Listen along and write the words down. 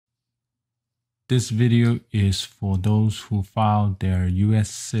This video is for those who filed their U.S.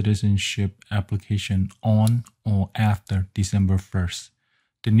 citizenship application on or after December 1st.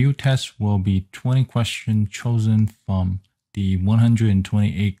 The new test will be 20 questions chosen from the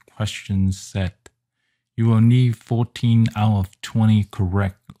 128 questions set. You will need 14 out of 20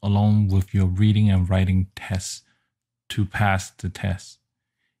 correct along with your reading and writing tests to pass the test.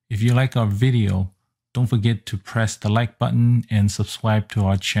 If you like our video, don't forget to press the like button and subscribe to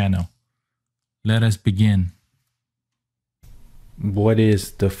our channel. Let us begin. What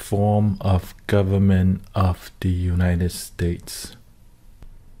is the form of government of the United States?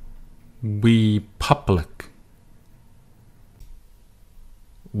 Republic.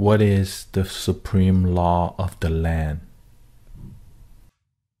 What is the supreme law of the land?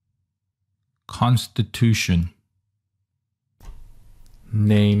 Constitution.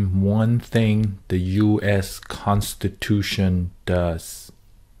 Name one thing the U.S. Constitution does.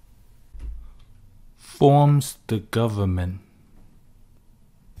 Forms the government.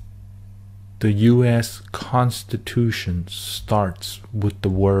 The U.S. Constitution starts with the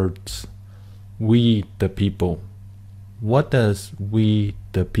words, "We the people." What does "we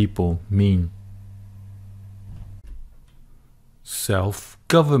the people" mean?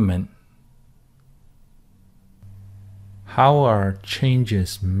 Self-government. How are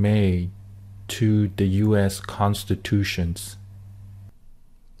changes made to the U.S. Constitutions?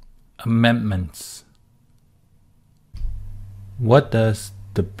 Amendments. What does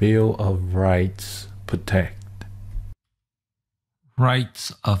the Bill of Rights protect?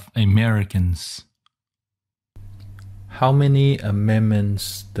 Rights of Americans. How many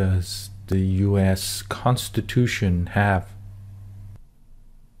amendments does the U.S. Constitution have?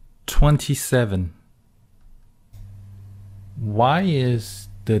 27. Why is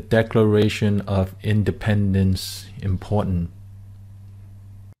the Declaration of Independence important?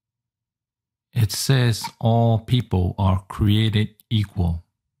 It says all people are created equal.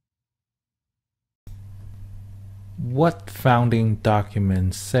 What founding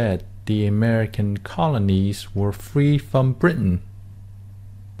document said the American colonies were free from Britain?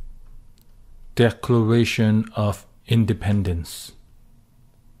 Declaration of Independence.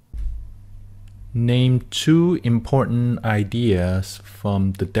 Name two important ideas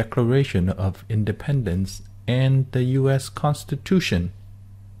from the Declaration of Independence and the U.S. Constitution.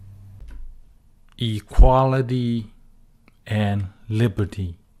 Equality and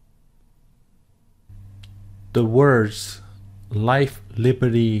liberty. The words life,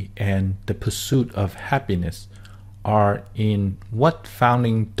 liberty, and the pursuit of happiness are in what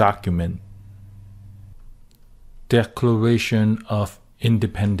founding document? Declaration of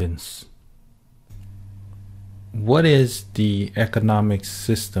Independence. What is the economic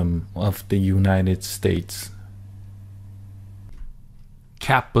system of the United States?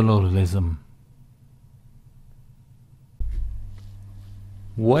 Capitalism.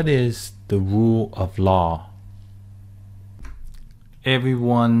 What is the rule of law?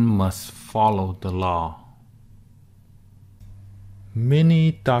 Everyone must follow the law.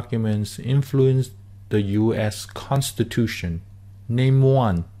 Many documents influence the U.S. Constitution. Name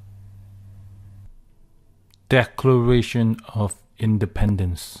one. Declaration of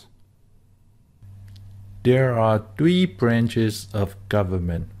Independence. There are three branches of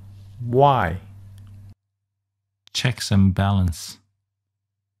government. Why? Checks and balance.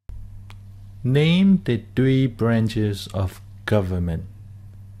 Name the three branches of government.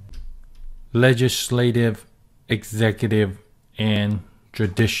 Legislative, executive, and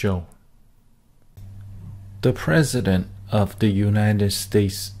judicial. The President of the United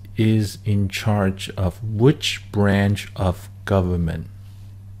States is in charge of which branch of government?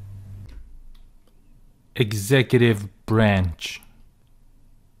 Executive branch.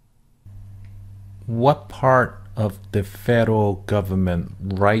 What part of the federal government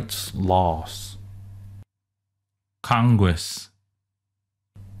writes laws? Congress.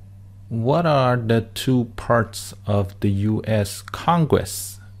 What are the two parts of the U.S.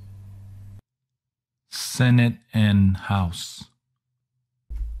 Congress? Senate and House.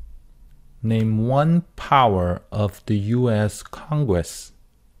 Name one power of the U.S. Congress.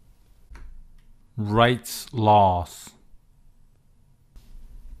 Writes laws.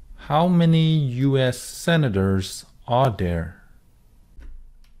 How many U.S. senators are there?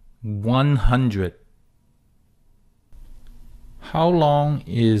 100. How long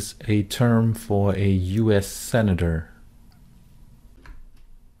is a term for a U.S. senator?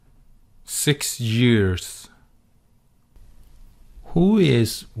 6 years. Who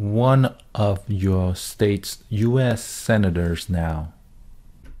is one of your state's U.S. senators now?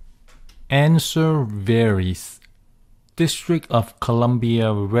 Answer varies. District of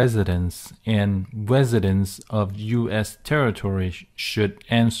Columbia residents and residents of U.S. territories should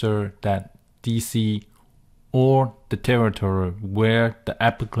answer that D.C. or the territory where the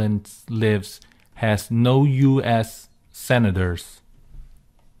applicant lives has no U.S. senators.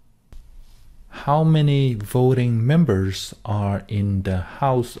 How many voting members are in the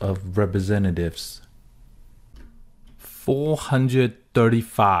House of Representatives?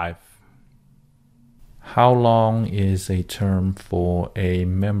 435. How long is a term for a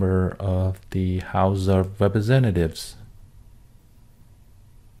member of the House of Representatives?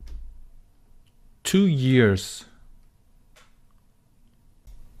 2 years.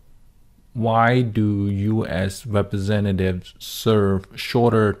 Why do U.S. representatives serve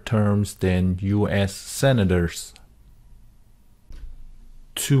shorter terms than U.S. senators?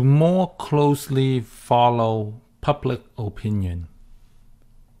 To more closely follow public opinion.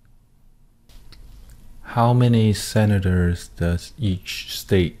 How many senators does each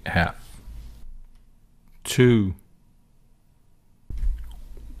state have? 2.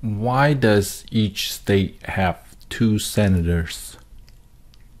 Why does each state have 2 senators?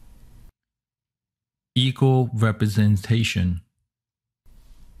 Equal representation.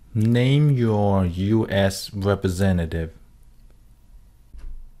 Name your U.S. representative.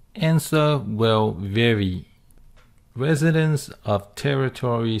 Answer will vary. Residents of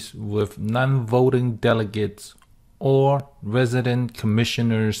territories with non-voting delegates or resident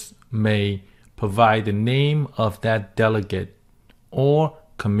commissioners may provide the name of that delegate or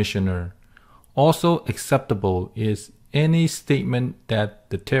commissioner. Also acceptable is any statement that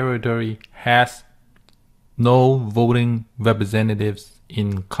the territory has no voting representatives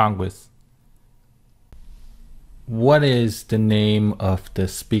in Congress. What is the name of the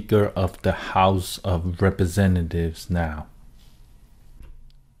Speaker of the House of Representatives now?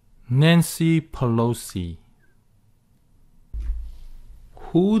 Nancy Pelosi.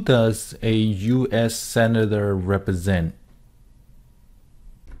 Who does a U.S. Senator represent?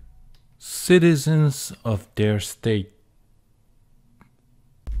 Citizens of their state.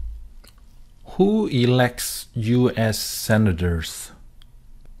 Who elects U.S. senators?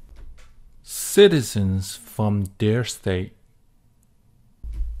 Citizens from their state.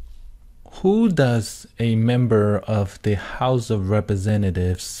 Who does a member of the House of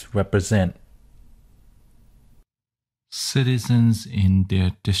Representatives represent? Citizens in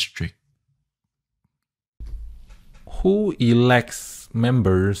their district. Who elects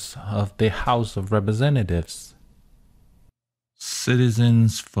members of the House of Representatives?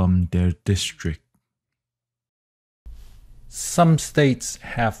 Citizens from their district. Some states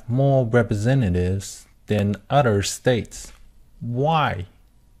have more representatives than other states. Why?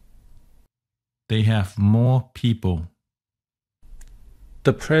 They have more people.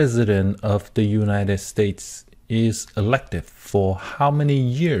 The President of the United States is elected for how many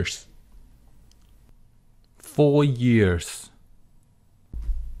years? 4 years.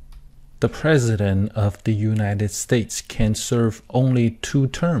 The President of the United States can serve only 2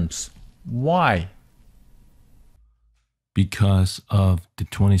 terms. Why? Because of the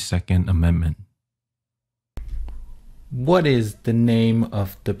 22nd Amendment. What is the name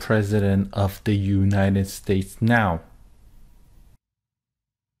of the President of the United States now?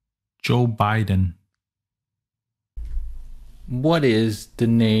 Joe Biden. What is the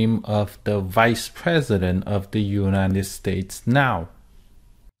name of the Vice President of the United States now?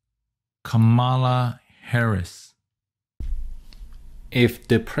 Kamala Harris. If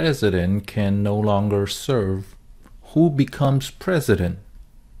the President can no longer serve, who becomes President?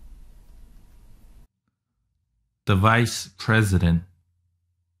 The Vice President.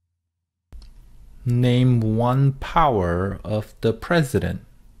 Name one power of the President.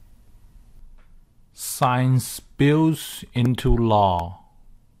 Signs bills into law.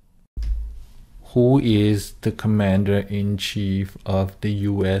 Who is the Commander-in-Chief of the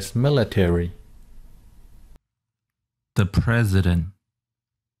U.S. military? The President.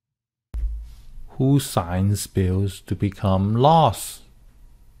 Who signs bills to become laws?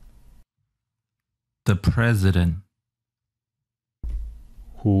 The President.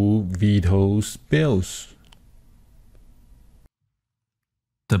 Who vetoes bills?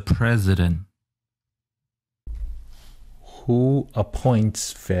 The President. Who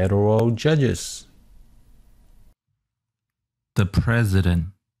appoints federal judges? The President.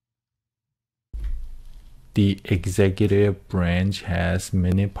 The executive branch has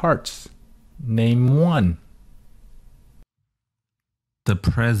many parts. Name one. The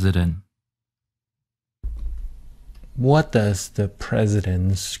President. What does the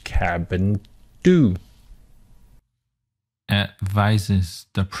President's cabinet do? Advises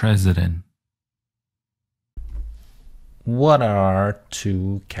the President. What are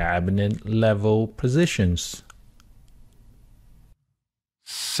two cabinet-level positions?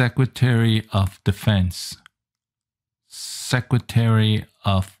 Secretary of Defense, Secretary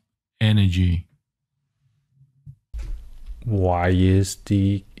of Energy. Why is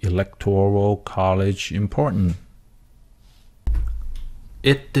the Electoral College important?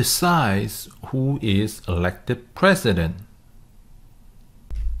 It decides who is elected president.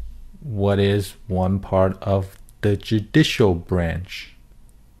 What is one part of the judicial branch?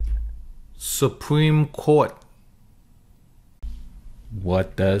 Supreme Court.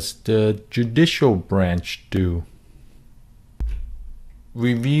 What does the judicial branch do?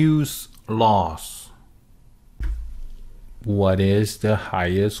 Reviews laws. What is the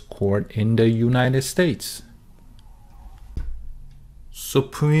highest court in the United States?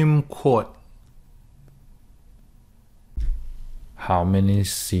 Supreme Court. How many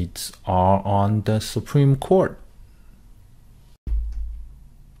seats are on the Supreme Court?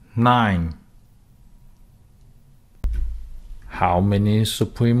 9. How many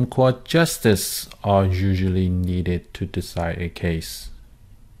Supreme Court justices are usually needed to decide a case?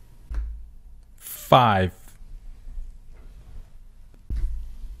 5.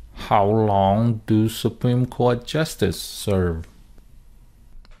 How long do Supreme Court justices serve?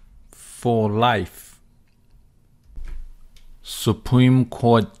 For life. Supreme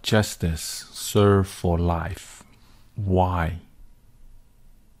Court justices serve for life. Why?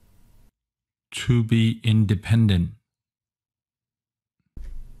 To be independent.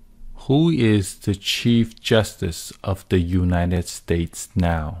 Who is the Chief Justice of the United States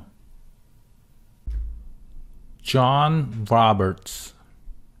now? John Roberts.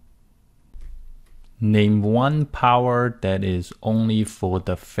 Name one power that is only for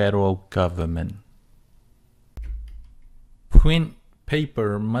the federal government. Print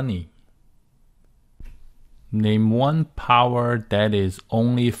paper money. Name one power that is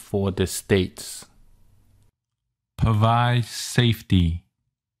only for the states. Provide safety.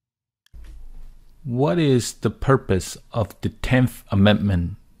 What is the purpose of the 10th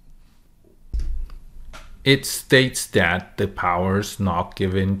Amendment? It states that the powers not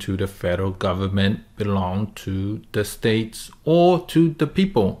given to the federal government belong to the states or to the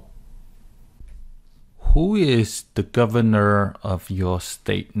people. Who is the governor of your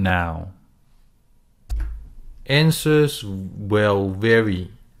state now? Answers will vary.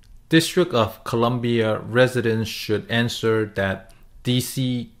 District of Columbia residents should answer that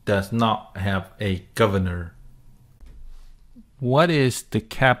DC does not have a governor. What is the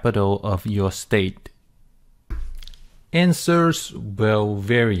capital of your state? Answers will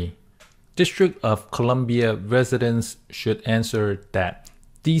vary. District of Columbia residents should answer that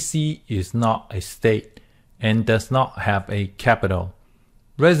DC is not a state and does not have a capital.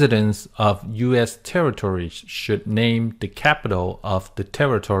 Residents of U.S. territories should name the capital of the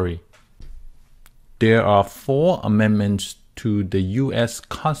territory. There are 4 amendments to the U.S.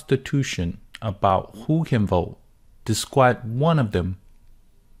 Constitution about who can vote. Describe one of them.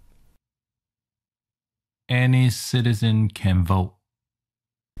 Any citizen can vote.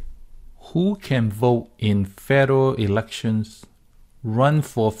 Who can vote in federal elections, run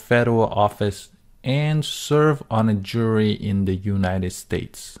for federal office, and serve on a jury in the United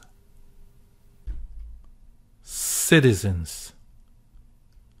States? Citizens.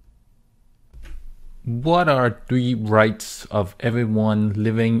 What are 3 rights of everyone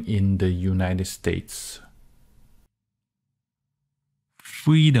living in the United States?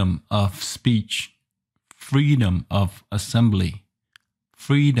 Freedom of speech, freedom of assembly,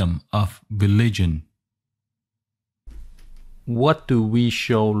 freedom of religion. What do we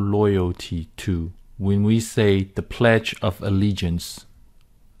show loyalty to when we say the Pledge of Allegiance?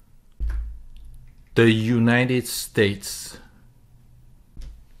 The United States.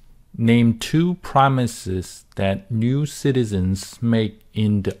 Name 2 promises that new citizens make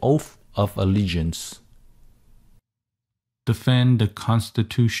in the Oath of Allegiance. Defend the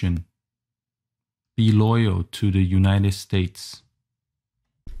Constitution. Be loyal to the United States.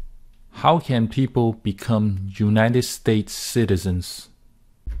 How can people become United States citizens?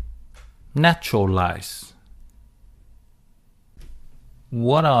 Naturalize.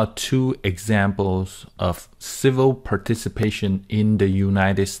 What are 2 examples of civil participation in the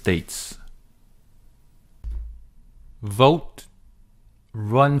United States? Vote,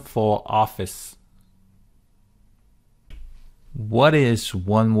 run for office. What is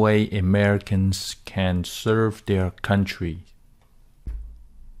one way Americans can serve their country?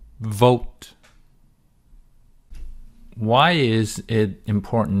 Vote. Why is it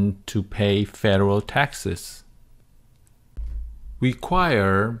important to pay federal taxes?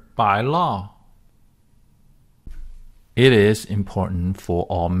 Required by law. It is important for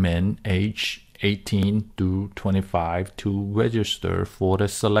all men aged 18 to 25 to register for the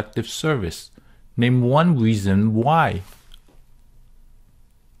Selective Service. Name one reason why.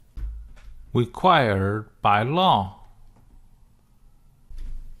 Required by law.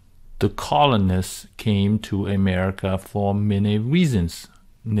 The colonists came to America for many reasons.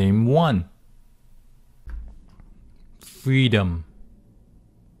 Name one. Freedom.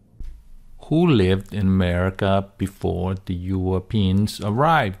 Who lived in America before the Europeans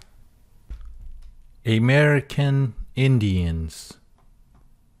arrived? American Indians.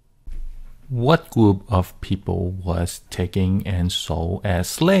 What group of people was taken and sold as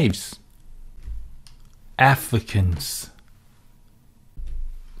slaves? Africans.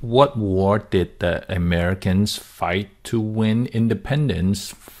 What war did the Americans fight to win independence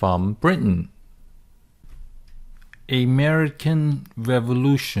from Britain? American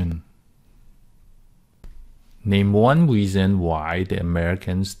Revolution. Name one reason why the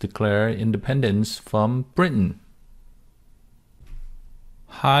Americans declared independence from Britain.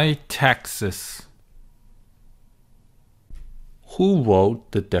 High taxes. Who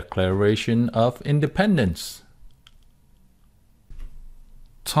wrote the Declaration of Independence?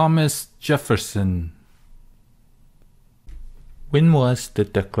 Thomas Jefferson. When was the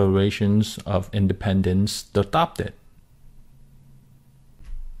Declaration of Independence adopted?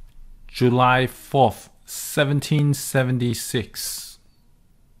 July 4th, 1776.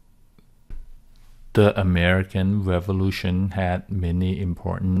 The American Revolution had many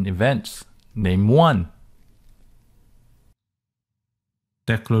important events. Name one.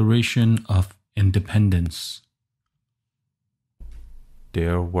 Declaration of Independence.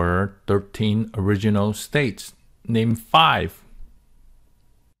 There were 13 original states. Name five.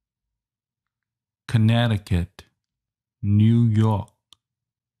 Connecticut, New York,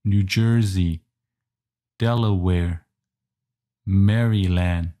 New Jersey, Delaware,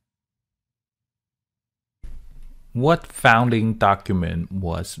 Maryland. What founding document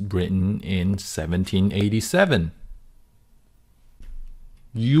was written in 1787?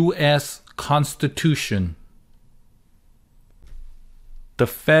 U.S. Constitution. The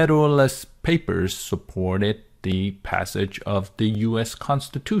Federalist Papers supported the passage of the U.S.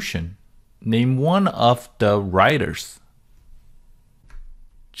 Constitution. Name one of the writers.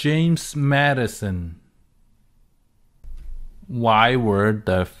 James Madison. Why were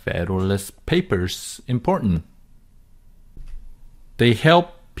the Federalist Papers important? They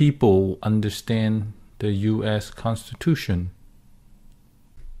help people understand the U.S. Constitution.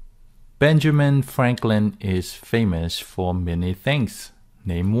 Benjamin Franklin is famous for many things.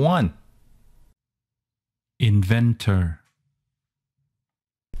 Name one. Inventor.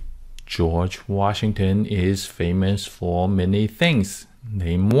 George Washington is famous for many things.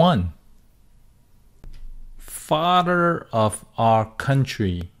 Name one. Father of our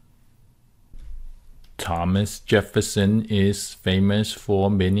country. Thomas Jefferson is famous for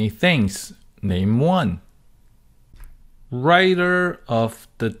many things. Name one. Writer of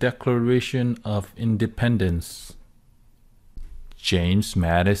the Declaration of Independence. James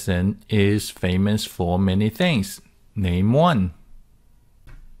Madison is famous for many things. Name one.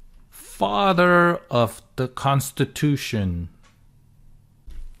 Father of the Constitution.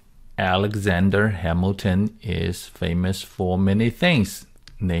 Alexander Hamilton is famous for many things.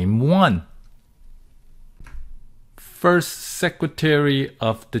 Name one. First Secretary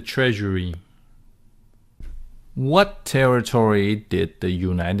of the Treasury. What territory did the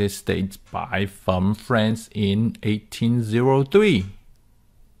United States buy from France in 1803?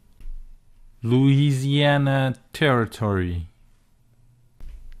 Louisiana Territory.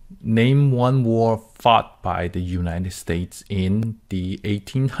 Name one war fought by the United States in the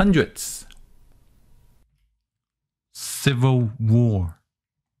 1800s. Civil War.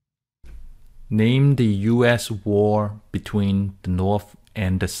 Name the U.S. war between the North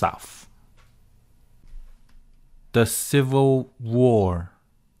and the South. The Civil War.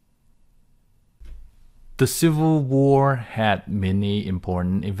 The Civil War had many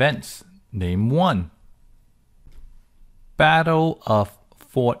important events. Name one. Battle of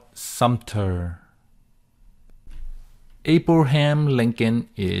Fort Sumter. Abraham Lincoln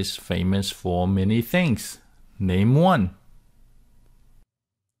is famous for many things. Name one.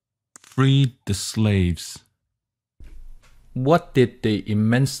 Freed the slaves. What did the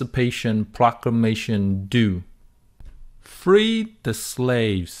Emancipation Proclamation do? Freed the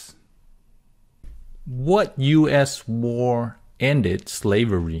slaves. What U.S. war ended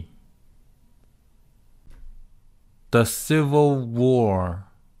slavery? The Civil War.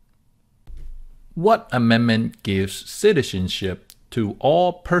 What amendment gives citizenship to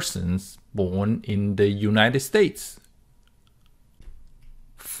all persons born in the United States?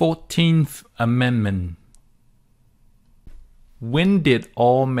 14th Amendment. When did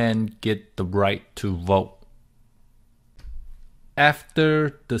all men get the right to vote?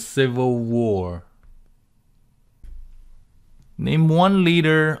 After the Civil War. Name one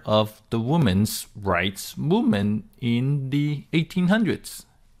leader of the women's rights movement in the 1800s.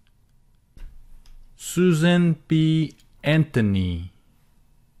 Susan B. Anthony.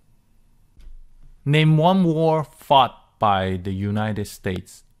 Name one war fought by the United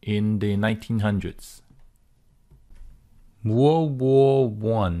States in the 1900s. World War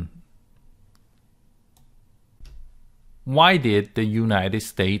I. Why did the United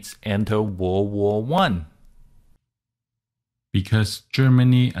States enter World War I? Because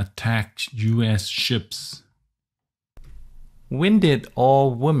Germany attacked US ships. When did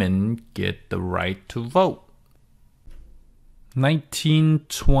all women get the right to vote?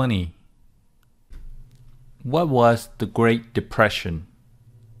 1920. What was the Great Depression?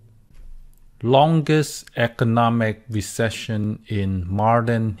 Longest economic recession in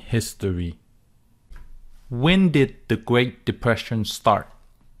modern history. When did the Great Depression start?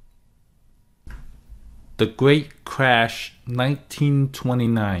 The Great Crash,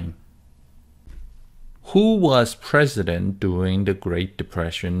 1929. Who was president during the Great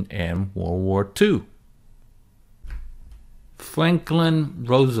Depression and World War II? Franklin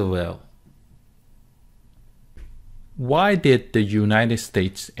Roosevelt. Why did the United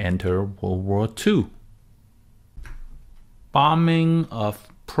States enter World War II? Bombing of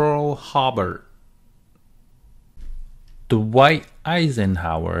Pearl Harbor. Dwight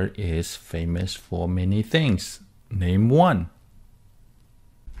Eisenhower is famous for many things. Name one.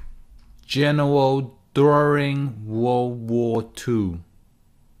 General during World War II.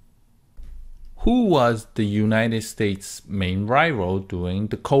 Who was the United States' main rival during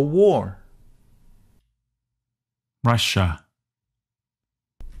the Cold War? Russia.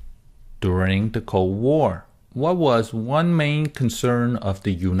 During the Cold War, what was one main concern of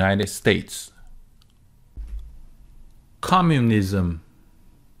the United States? Communism.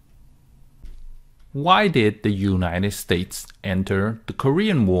 Why did the United States enter the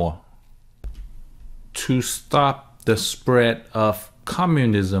Korean War? To stop the spread of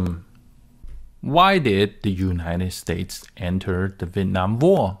communism. Why did the United States enter the Vietnam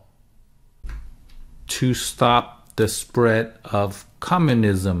War? To stop the spread of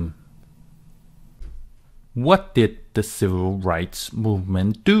communism. What did the Civil Rights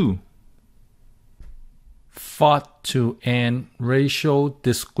Movement do? Fought to end racial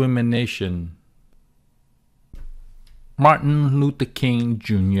discrimination. Martin Luther King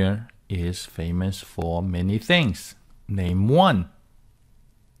Jr. is famous for many things. Name one.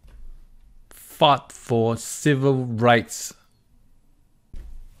 Fought for civil rights.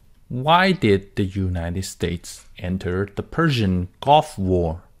 Why did the United States enter the Persian Gulf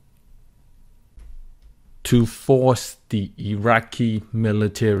War? To force the Iraqi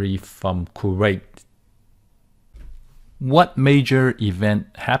military from Kuwait. What major event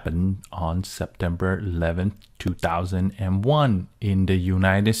happened on September 11, 2001 in the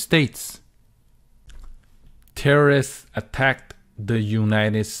United States? Terrorists attacked the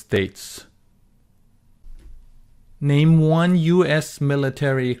United States. Name one U.S.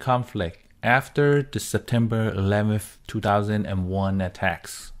 military conflict after the September 11, 2001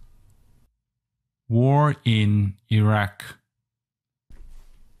 attacks. War in Iraq.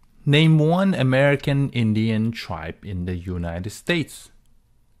 Name one American Indian tribe in the United States.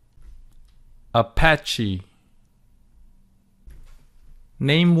 Apache.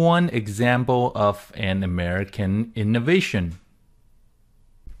 Name one example of an American innovation.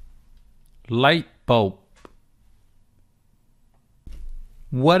 Light bulb.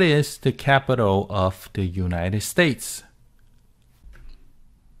 What is the capital of the United States?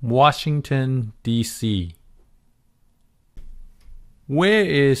 Washington, D.C. Where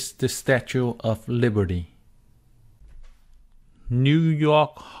is the Statue of Liberty? New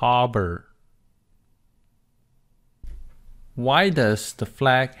York Harbor. Why does the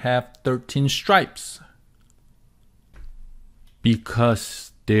flag have 13 stripes?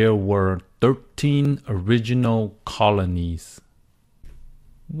 Because there were 13 original colonies.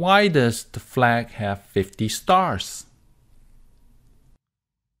 Why does the flag have 50 stars?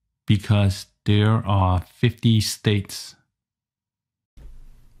 Because there are 50 states.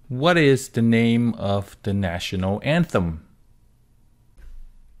 What is the name of the national anthem?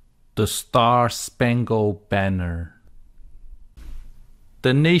 The Star-Spangled Banner.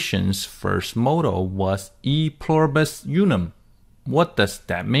 The nation's first motto was E Pluribus Unum. What does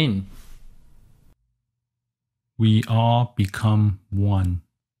that mean? We all become one.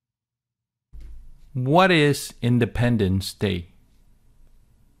 What is Independence Day?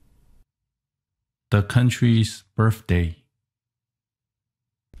 The country's birthday.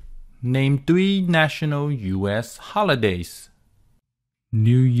 Name 3 national U.S. holidays.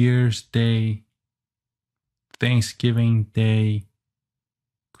 New Year's Day, Thanksgiving Day,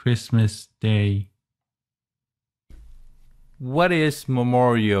 Christmas Day. What is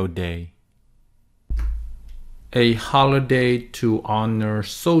Memorial Day? A holiday to honor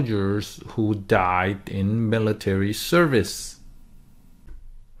soldiers who died in military service.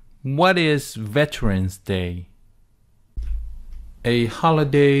 What is Veterans Day? A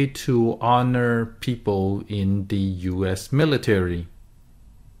holiday to honor people in the U.S. military.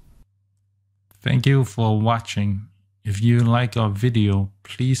 Thank you for watching. If you like our video,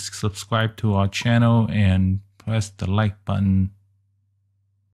 please subscribe to our channel and press the like button.